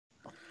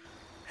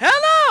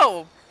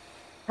So,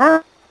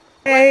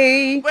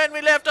 Hey. when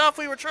we left off,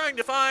 we were trying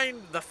to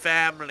find the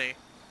family.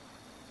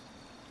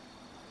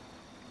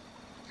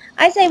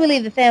 I say we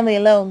leave the family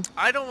alone.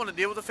 I don't want to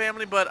deal with the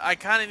family, but I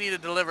kind of need to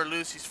deliver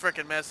Lucy's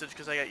frickin' message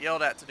because I got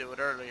yelled at to do it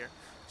earlier.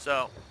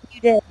 So,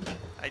 You did.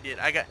 I did.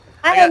 I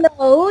don't know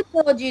who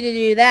told you to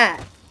do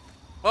that.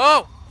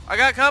 Oh! I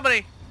got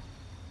company!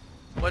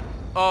 What?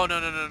 Oh,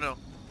 no, no, no, no.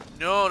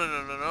 No, no,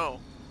 no, no, no.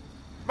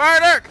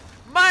 Murder!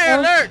 Meyer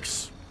Oh.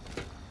 lurks!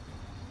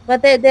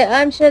 But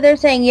I'm sure they're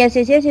saying yes,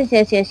 yes, yes, yes,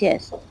 yes, yes,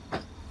 yes.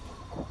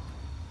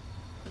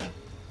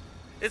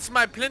 It's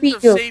my plinth Speak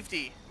of up.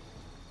 safety.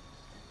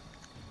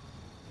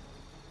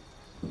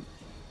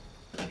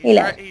 He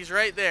He's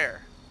right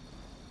there.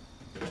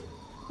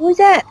 Who's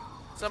that?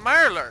 It's a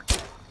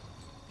Mirelurk.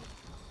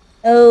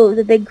 Oh,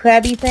 the big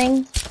crabby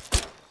things?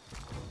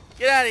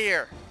 Get out of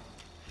here.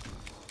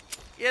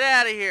 Get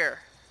out of here.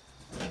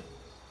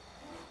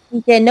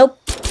 He said, nope.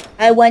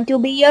 I want to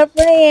be your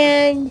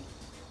friend.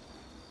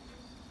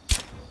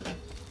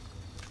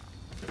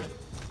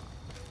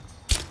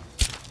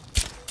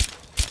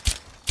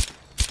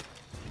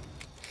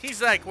 He's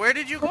like, where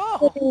did you go?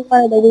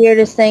 One of the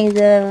weirdest things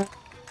ever.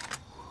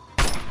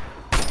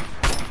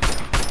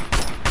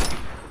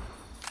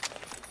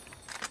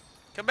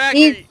 Come back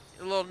here, you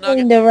little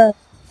nugget.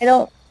 I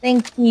don't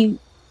think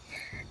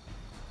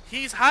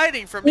He's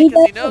hiding from me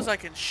because he knows I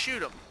can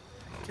shoot him.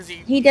 Cause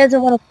he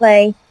doesn't want to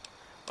play.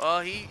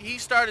 Well, he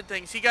started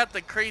things. He got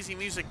the crazy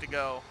music to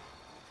go.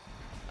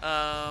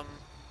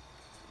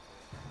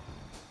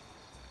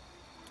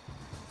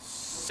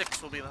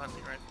 6 will be the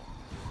hunting rifle.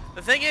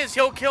 The thing is,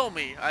 he'll kill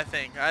me. I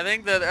think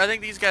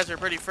these guys are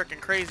pretty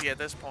freaking crazy at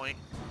this point,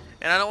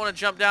 and I don't want to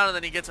jump down and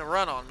then he gets a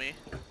run on me.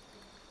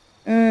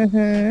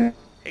 Mm-hmm.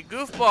 Hey,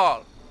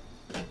 goofball.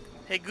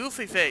 Hey,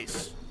 goofy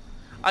face.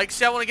 I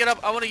want to get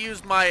up. I want to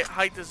use my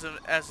height as an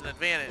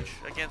advantage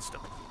against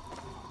him.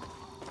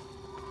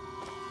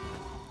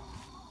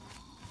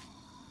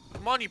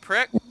 Come on, you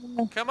prick.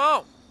 Come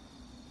on.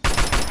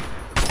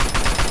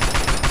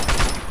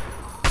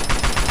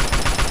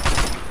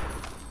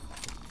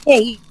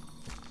 Hey.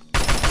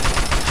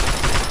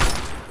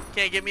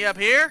 Can't get me up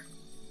here?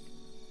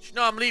 You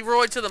know I'm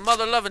Leroy to the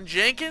mother-loving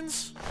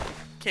Jenkins?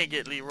 Can't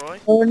get Leroy.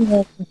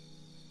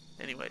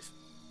 Anyways.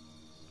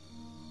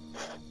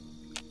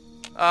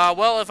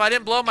 Well, if I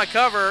didn't blow my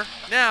cover,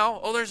 now...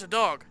 Oh, there's a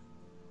dog.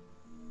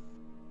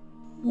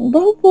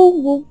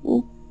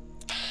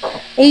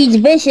 He's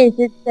vicious,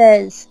 it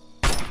says.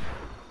 I'm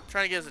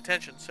trying to get his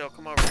attention, so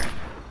come over here.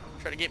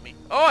 Try to get me.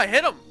 Oh, I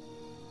hit him!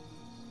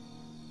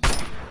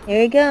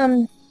 Here he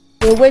comes.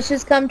 Your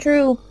wishes come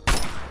true.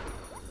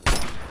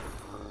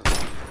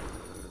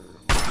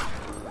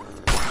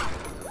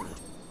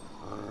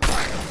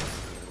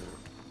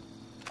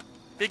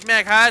 Big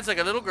Mac hides like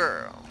a little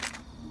girl.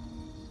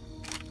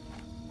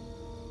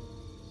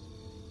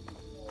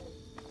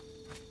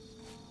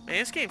 Man,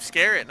 this game's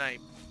scary at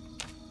night.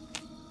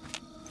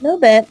 No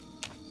bet.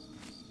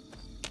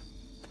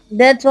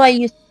 That's why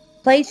you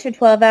place for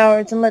 12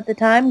 hours and let the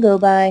time go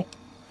by.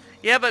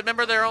 Yeah, but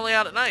remember they're only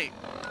out at night.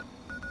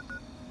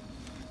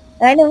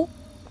 I know.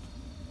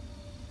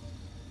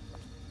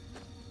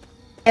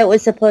 It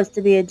was supposed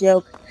to be a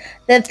joke.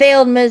 That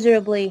failed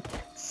miserably.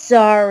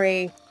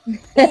 Sorry.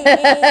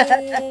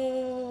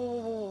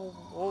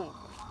 Oh.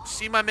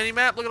 See my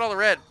mini-map? Look at all the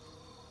red.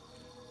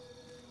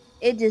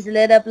 It just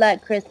lit up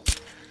like Christmas.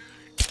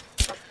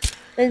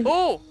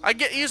 Oh,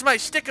 use my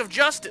stick of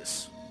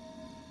justice.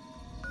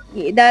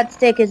 That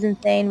stick is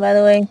insane, by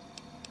the way.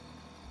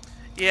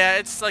 Yeah,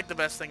 it's like the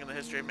best thing in the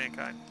history of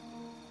mankind.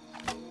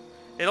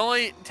 It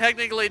only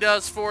technically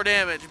does 4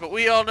 damage, but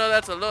we all know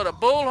that's a load of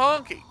bull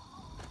honky.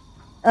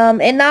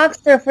 It knocks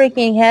their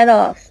freaking head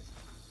off.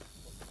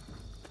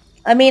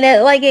 I mean,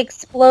 it like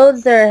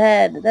explodes their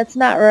head. That's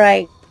not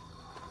right.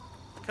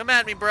 Come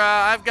at me,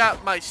 brah. I've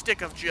got my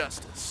stick of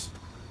justice.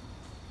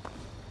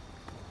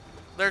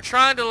 They're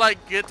trying to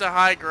like get to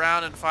high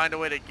ground and find a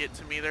way to get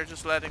to me. They're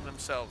just letting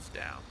themselves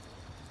down.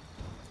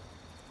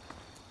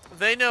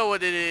 They know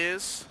what it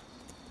is.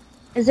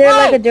 Is there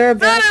like a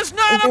durability? That is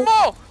not a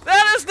mole!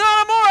 That is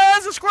not a mole! That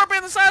is a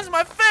scorpion the size of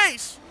my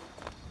face!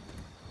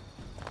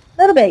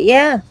 A little bit,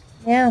 yeah.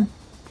 Yeah.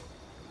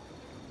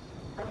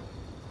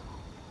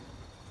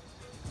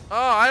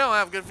 Oh, I don't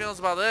have good feelings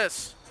about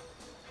this.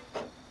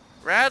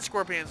 Rad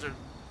scorpions are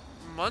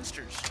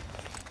monsters.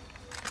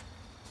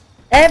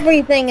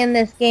 Everything in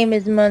this game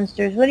is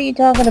monsters. What are you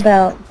talking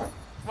about?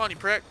 Come on, you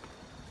prick.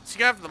 So you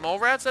go after the mole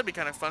rats? That'd be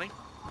kind of funny.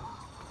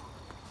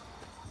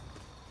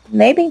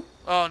 Maybe.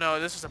 Oh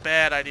no, this is a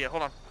bad idea.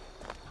 Hold on.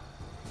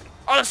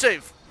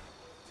 Autosave!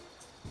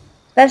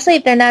 Especially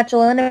if they're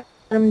natural enemies,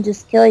 let them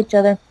just kill each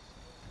other.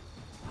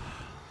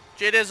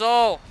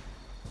 BigDizzle!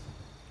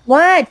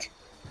 What?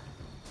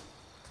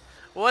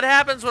 What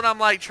happens when I'm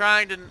like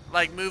trying to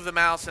like move the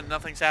mouse and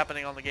nothing's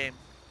happening on the game?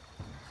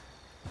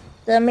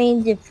 That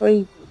means you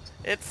freeze.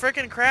 It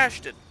frickin'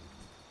 crashed it.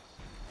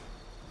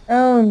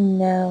 Oh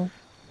no.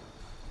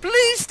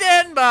 Please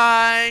stand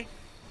by!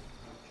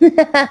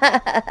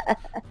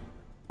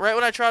 Right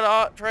when I tried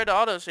to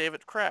autosave,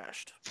 it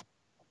crashed.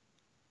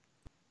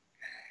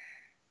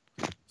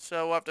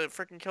 So we'll have to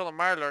freaking kill the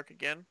Mirelurk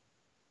again.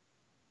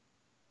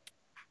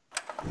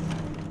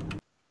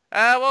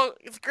 Well,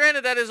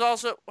 granted that is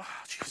also... Oh,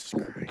 Jesus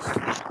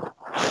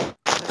Christ.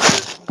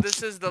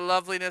 This is the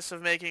loveliness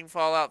of making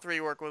Fallout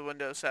 3 work with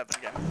Windows 7,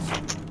 guys.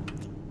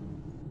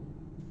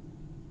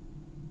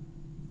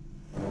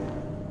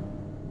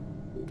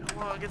 Come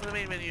on, get to the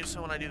main menu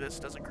so when I do this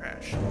it doesn't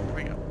crash. Here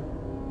we go.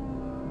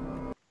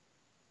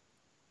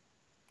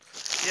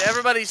 Yeah,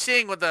 everybody's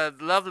seeing what the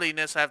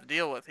loveliness I have to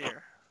deal with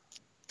here.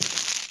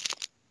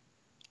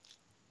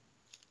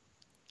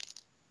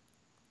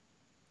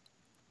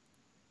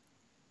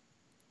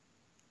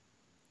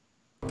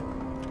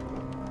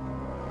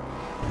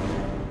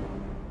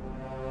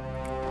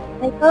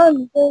 They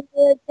come to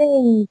good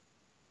things.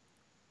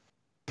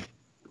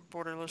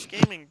 Borderless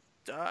Gaming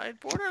died.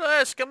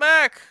 Borderless, come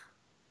back!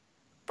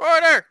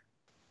 Border!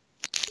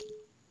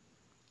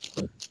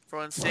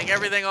 Everyone's seeing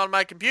everything on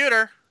my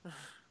computer.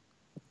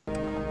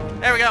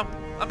 There we go.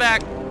 I'm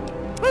back.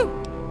 Woo!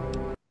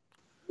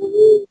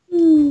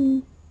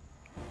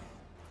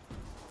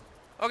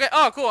 Okay.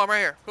 Oh, cool. I'm right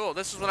here. Cool.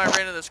 This is when I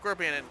ran into the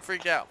scorpion and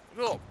freaked out.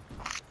 Cool.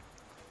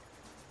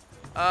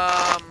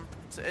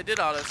 So it did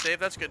autosave.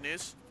 That's good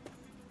news.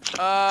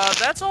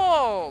 That's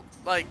all,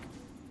 like...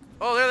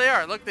 Oh, there they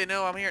are. Look, they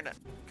know I'm here now.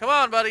 Come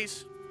on,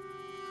 buddies.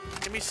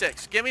 Give me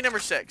 6. Give me number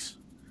 6.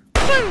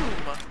 Boom!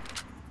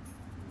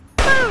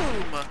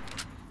 Boom!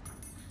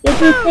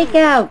 Get your stick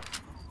out.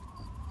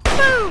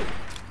 Boom!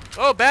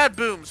 Oh, bad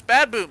booms.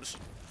 Bad booms.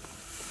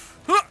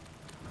 Huh.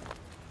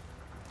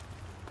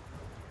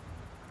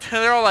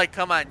 They're all like,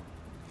 come on.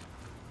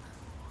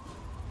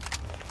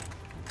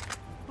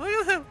 Look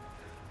at them.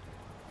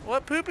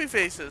 What poopy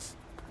faces.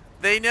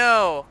 They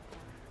know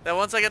that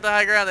once I get to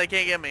high ground, they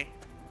can't get me.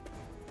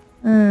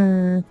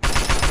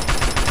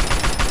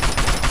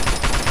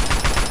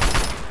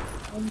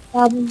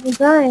 Problems with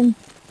time.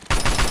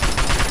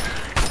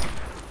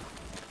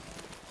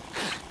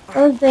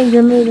 Those things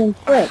are moving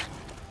quick.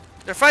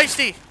 They're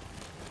feisty.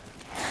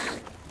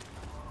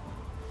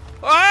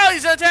 Oh,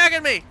 he's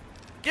attacking me.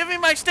 Give me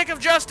my stick of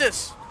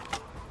justice.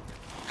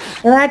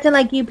 They're acting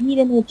like you peed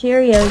in their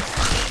Cheerios.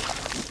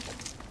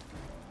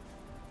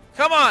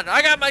 Come on,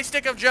 I got my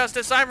stick of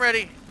justice. I'm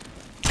ready.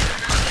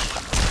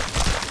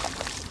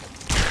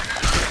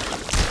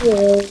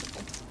 Yeah.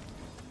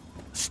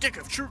 Stick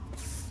of truth.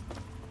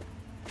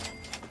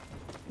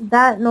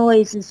 That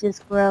noise is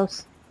just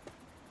gross.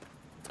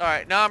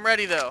 Alright, now I'm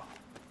ready though.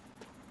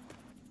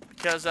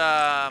 Because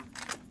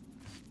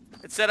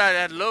it said I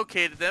had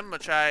located them,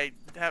 which I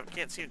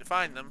can't seem to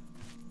find them.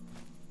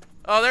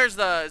 Oh, there's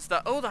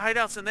the oh, the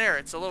hideout's in there.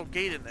 It's a little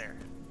gate in there.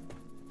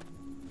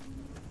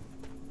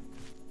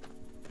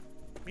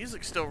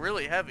 Music's still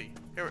really heavy.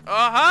 Here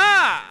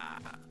aha!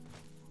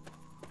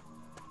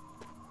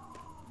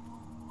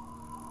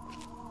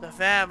 The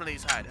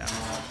family's hideout.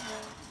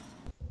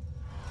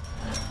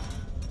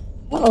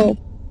 Uh-oh.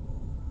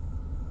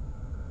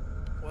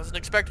 Wasn't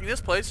expecting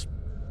this place.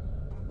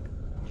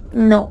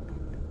 No.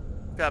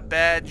 Got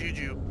bad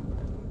juju.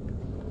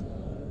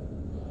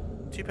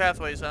 2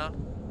 pathways, huh?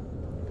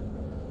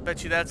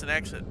 Bet you that's an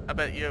exit. I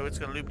bet you it's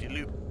gonna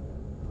loop-de-loop.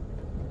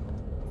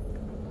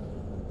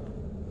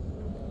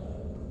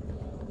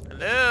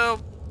 Hello?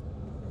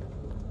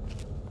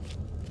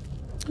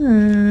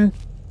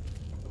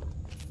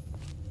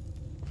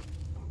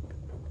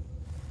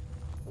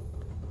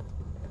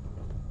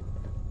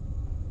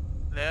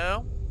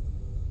 Hello?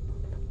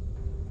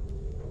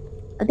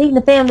 I think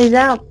the family's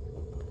out.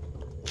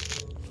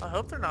 I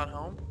hope they're not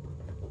home.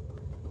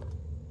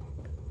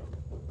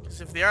 Because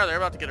if they are, they're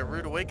about to get a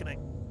rude awakening.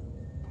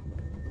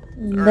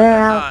 Or They're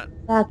out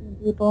attacking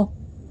people.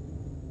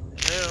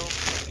 Hello?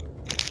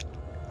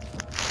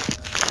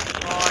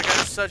 Oh, I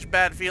got such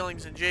bad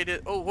feelings and Jay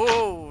did. Oh,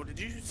 whoa! Did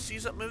you see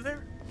something move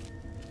there?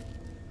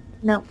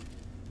 No.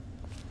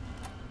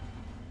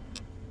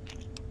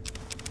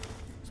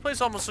 This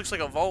place almost looks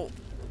like a vault.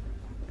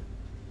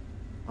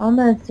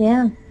 Almost,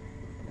 yeah.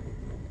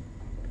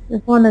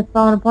 This one that's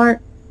falling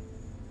apart.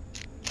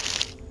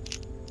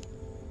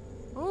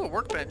 Ooh,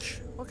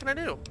 workbench. What can I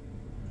do?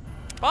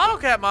 Bottle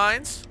cap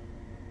mines.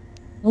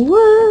 What?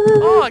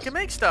 Oh, I can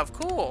make stuff.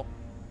 Cool.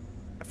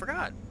 I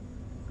forgot.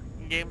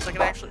 In games I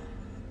can actually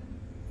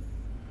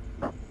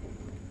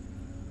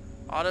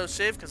auto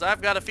save because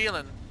I've got a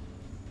feeling.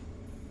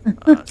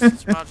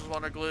 Modules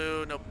water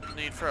glue. No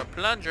need for a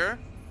plunger.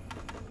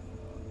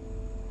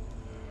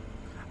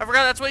 I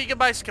forgot that's what you can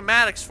buy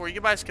schematics for. You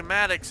can buy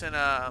schematics and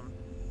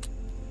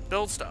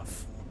build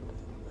stuff.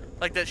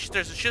 Like that.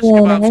 There's a shish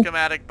kebab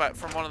schematic, but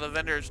from one of the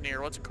vendors near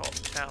what's it called?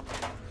 Town.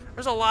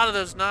 There's a lot of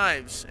those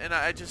knives, and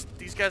I just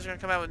these guys are gonna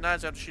come out with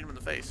knives. I have to shoot them in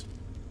the face.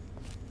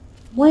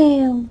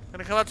 Well. They're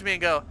gonna come up to me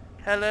and go,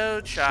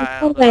 "Hello,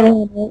 child." Wait a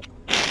minute.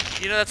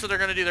 You know that's what they're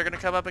gonna do. They're gonna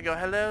come up and go,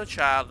 "Hello,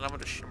 child," and I'm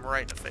gonna shoot them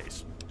right in the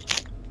face.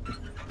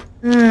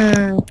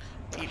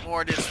 Eat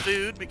more of this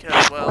food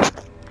because, well,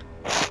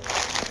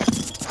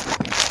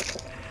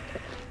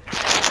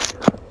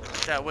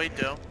 that weight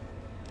though.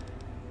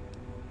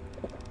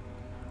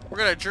 We're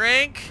gonna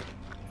drink.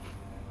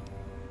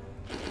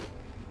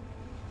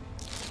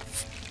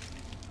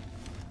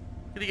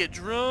 Gonna get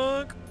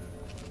drunk.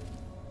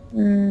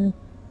 Hmm.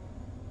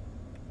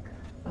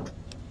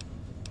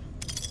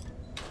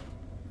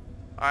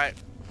 Alright,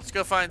 let's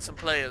go find some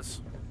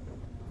players.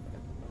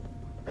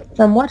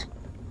 Some what?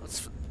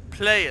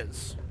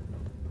 Players.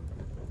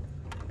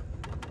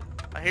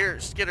 I hear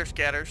skitter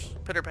scatters,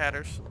 pitter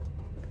patters.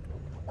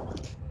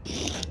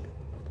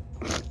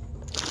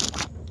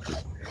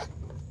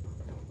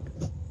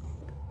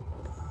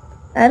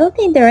 I don't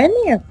think they're in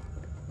there.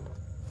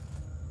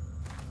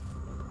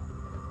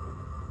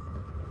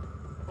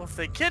 Well, if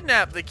they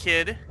kidnapped the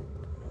kid,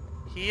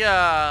 he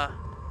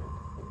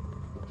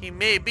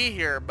may be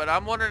here, but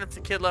I'm wondering if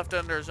the kid left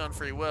under his own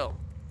free will.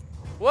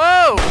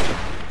 Whoa!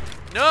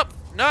 Nope,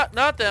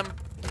 not them.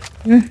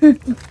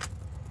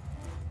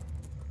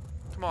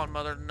 Come on,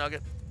 Mother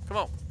Nugget. Come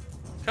on.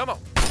 Come on.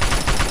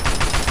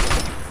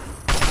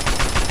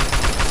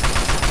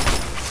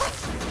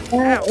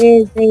 That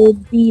is a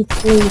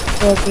beastly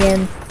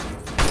scorpion.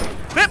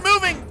 Quit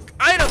moving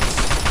items!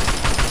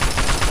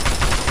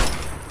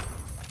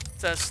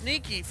 It's a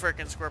sneaky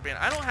frickin' scorpion.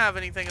 I don't have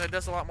anything that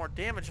does a lot more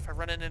damage if I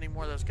run into any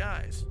more of those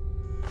guys.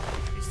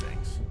 These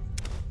things.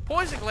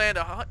 Poison gland,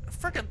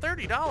 frickin'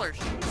 $30.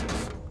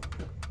 Jesus.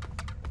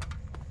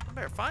 I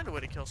better find a way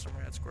to kill some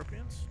rad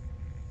scorpions.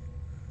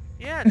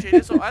 Yeah,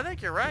 BigDizzle, I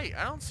think you're right.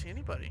 I don't see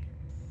anybody.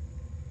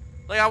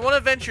 Like, I want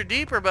to venture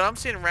deeper, but I'm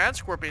seeing rad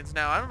scorpions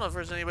now. I don't know if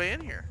there's anybody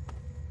in here.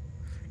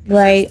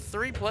 Right.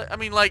 I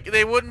mean, like,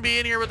 they wouldn't be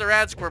in here with the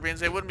rad scorpions.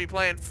 They wouldn't be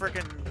playing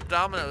frickin'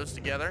 dominoes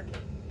together.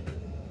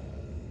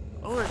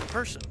 Oh, there's a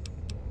person.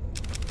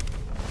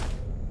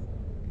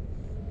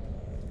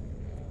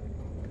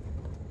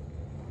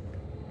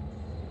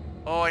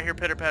 Oh, I hear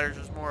pitter patters.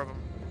 There's more of them.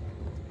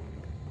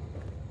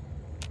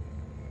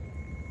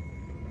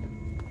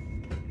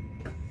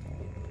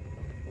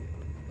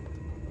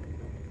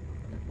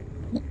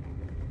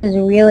 It's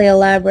really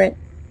elaborate.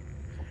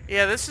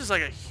 Yeah, this is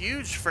like a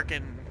huge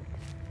frickin'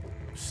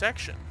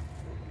 section.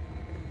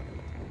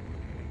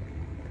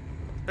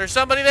 There's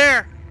somebody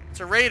there. It's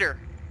a raider.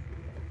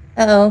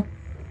 Uh-oh.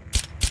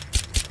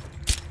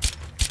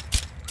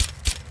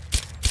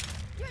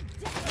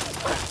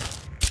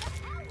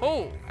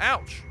 Oh,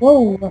 ouch.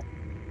 Whoa.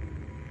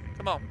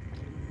 Come on.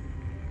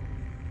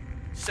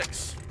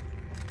 6.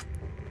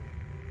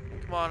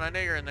 Come on, I know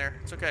you're in there.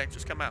 It's okay.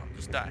 Just come out.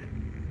 Just die.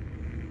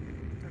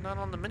 They're not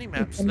on the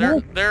mini-maps.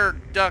 They're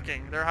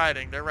ducking. They're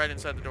hiding. They're right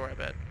inside the door, I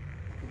bet.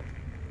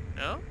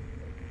 No?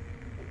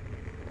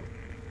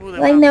 Ooh,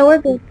 Like, no, we're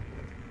good.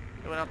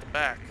 They went out the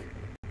back.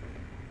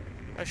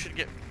 I should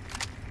get...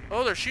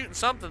 Oh, they're shooting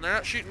something. They're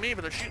not shooting me,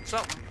 but they're shooting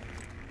something.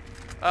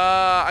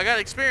 I got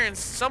experience.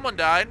 Someone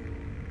died.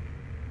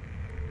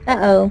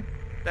 Uh-oh.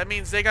 That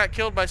means they got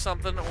killed by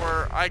something,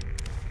 or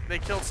they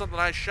killed something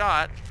I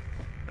shot.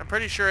 I'm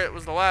pretty sure it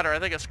was the latter. I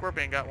think a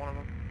scorpion got one of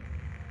them.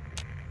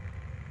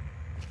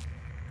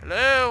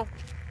 Hello?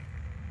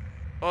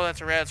 Oh,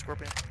 that's a rad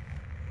scorpion.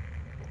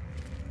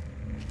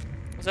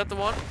 Is that the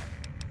one?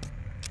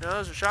 No,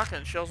 those are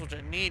shotgun shells, which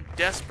I need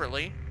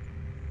desperately.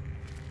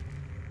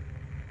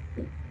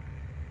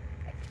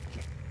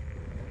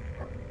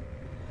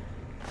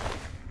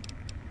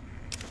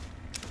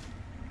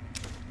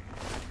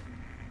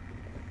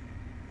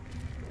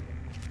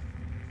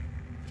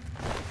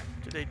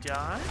 Did they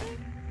die?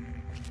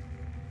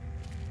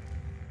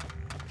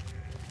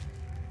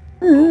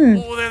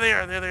 Oh, there they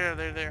are. They're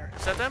there.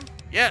 Is that them?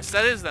 Yes,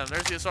 that is them.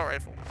 There's the assault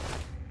rifle.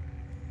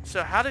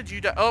 So how did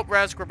you die? Oh,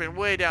 rad scorpion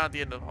way down at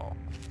the end of the hall.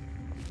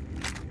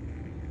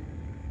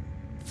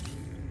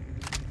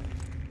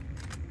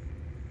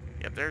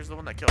 Yep, there's the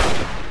one that killed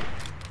him.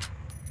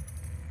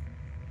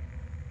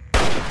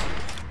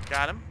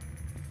 Got him.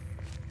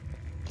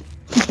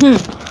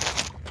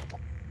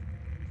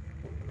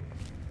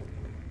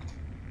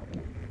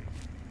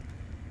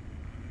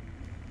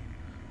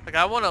 Like,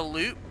 I want to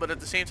loot, but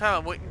at the same time,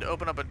 I'm waiting to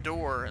open up a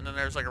door, and then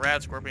there's like a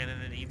rad scorpion,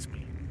 and it eats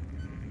me.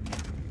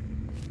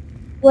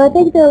 Well, I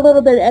think they're a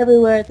little bit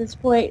everywhere at this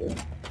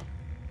point.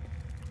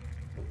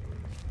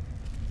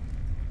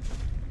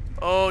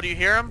 Oh, do you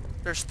hear them?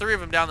 There's 3 of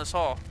them down this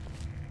hall.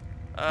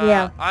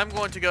 Yeah. I'm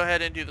going to go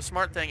ahead and do the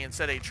smart thing and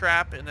set a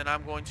trap, and then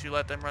I'm going to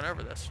let them run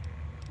over this.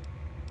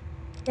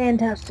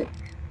 Fantastic.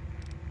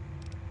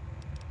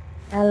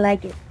 I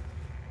like it.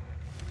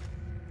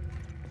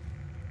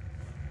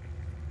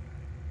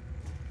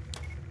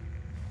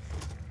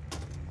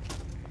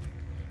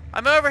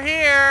 I'm over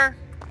here!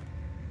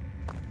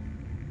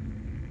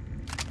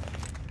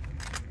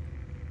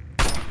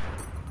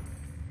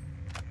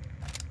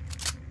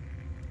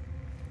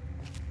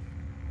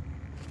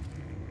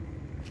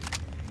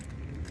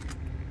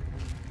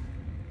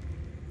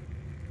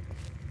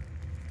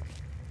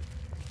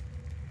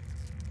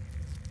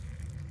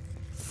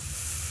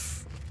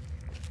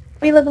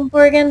 What are you looking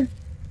for again?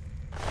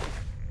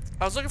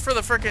 I was looking for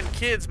the frickin'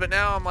 kids, but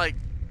now I'm like,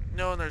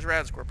 knowing there's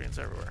rad scorpions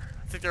everywhere.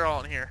 I think they're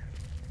all in here.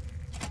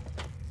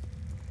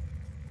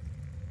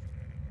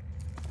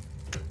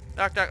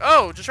 Knock, knock.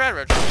 Oh, just rad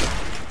roach.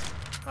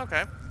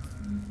 Okay.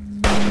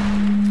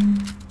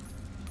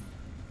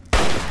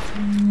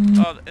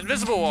 Oh, the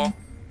invisible wall.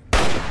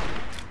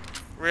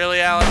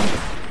 Really, Alex?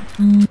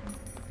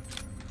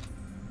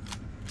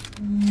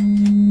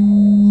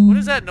 What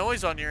is that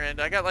noise on your end?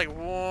 I got like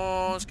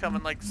whoas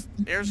coming, like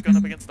air's going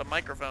up against the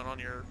microphone on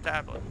your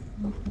tablet.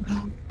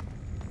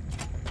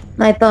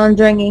 My phone's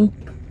ringing.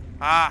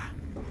 Ah.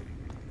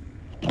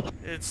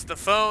 It's the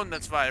phone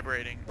that's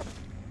vibrating.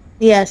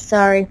 Yes,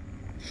 sorry.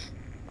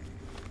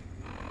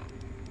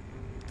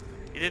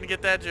 You didn't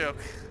get that joke.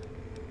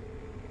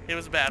 It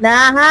was a bad one.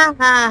 Nah, ha,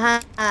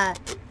 ha, ha.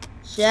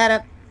 Shut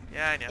up.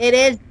 Yeah, I know. It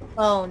is the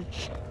phone.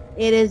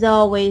 It is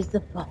always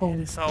the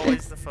phone. It's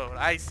always the phone.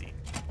 I see.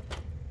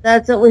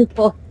 That's what we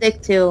both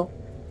stick to.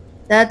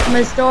 That's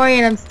my story,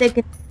 and I'm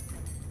sticking.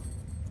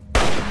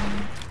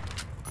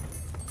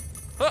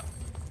 Huh.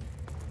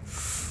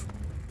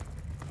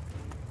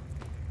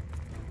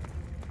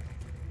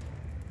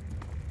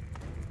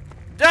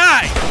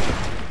 Die!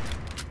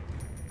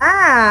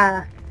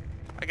 Ah!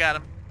 I got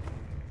him.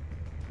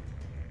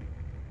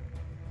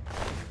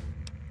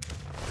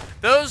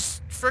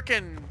 Those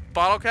frickin'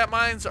 bottle cap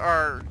mines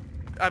are,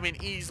 I mean,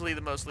 easily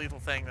the most lethal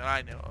thing that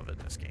I know of in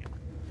this game.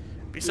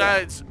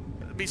 Besides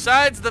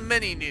the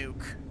mini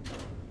nuke,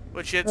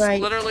 which it's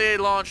literally a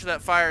launcher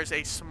that fires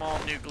a small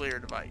nuclear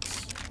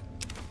device.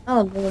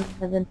 Oh, Lord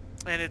heaven.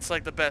 And it's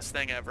like the best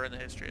thing ever in the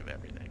history of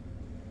everything.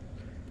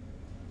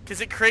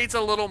 Because it creates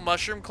a little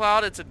mushroom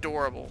cloud. It's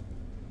adorable.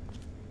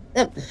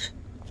 I'm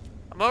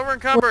over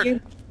encumbered. Well,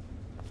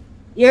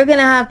 you're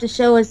gonna have to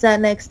show us that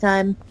next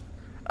time.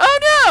 Oh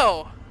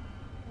no!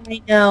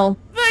 I know.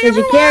 Thank you Because for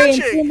you're carrying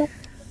watching! too much.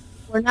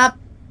 We're not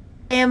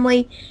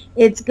family.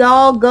 It's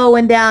all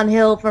going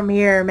downhill from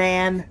here,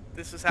 man.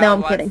 This is how no,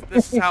 I'm kidding.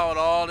 This is how it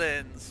all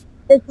ends.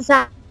 This is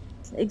how.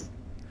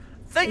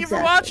 Thank you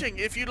for watching.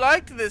 If you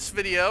liked this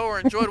video or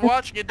enjoyed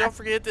watching it, don't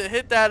forget to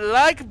hit that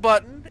like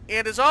button.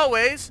 And as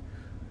always,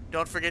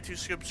 don't forget to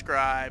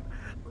subscribe.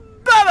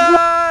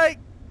 Bye-bye!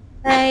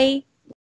 Bye.